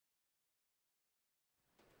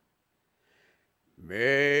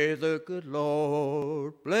May the good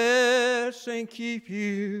Lord bless and keep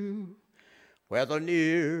you, whether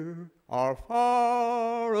near or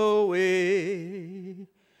far away.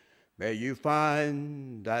 May you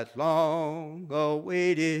find that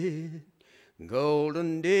long-awaited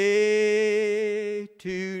golden day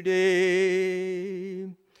today.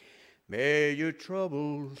 May your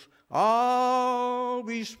troubles all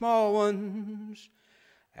be small ones,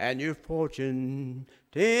 and your fortune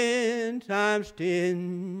 10 times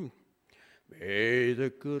 10. May the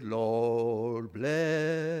good Lord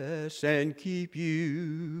bless and keep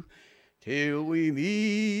you till we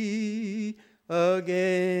meet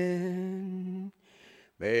again.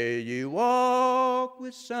 May you walk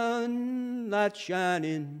with sunlight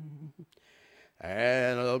shining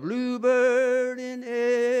and a bluebird in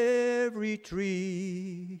every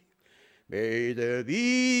tree. May there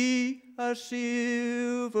be a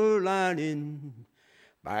silver lining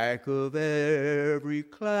back of every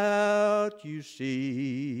cloud you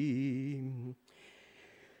see.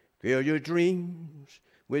 Fill your dreams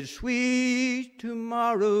with sweet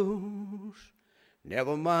tomorrows.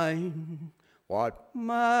 Never mind what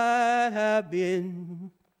might have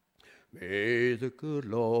been. May the good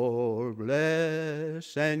Lord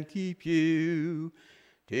bless and keep you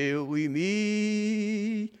till we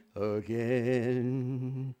meet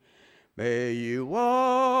again. May you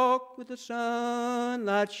walk with the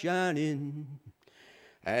sunlight shining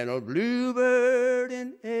and a bluebird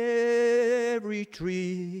in every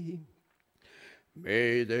tree.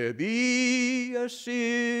 May there be a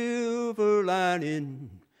silver lining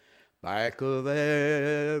back of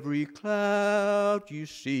every cloud you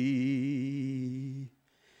see.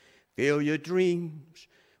 Fill your dreams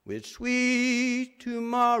with sweet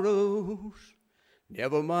tomorrows.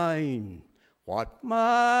 Never mind what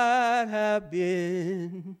might have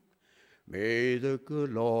been. May the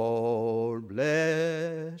good Lord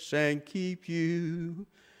bless and keep you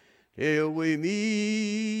till we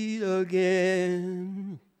meet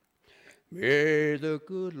again. May the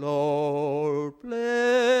good Lord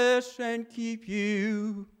bless and keep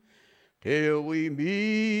you till we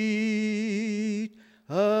meet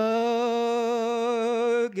again.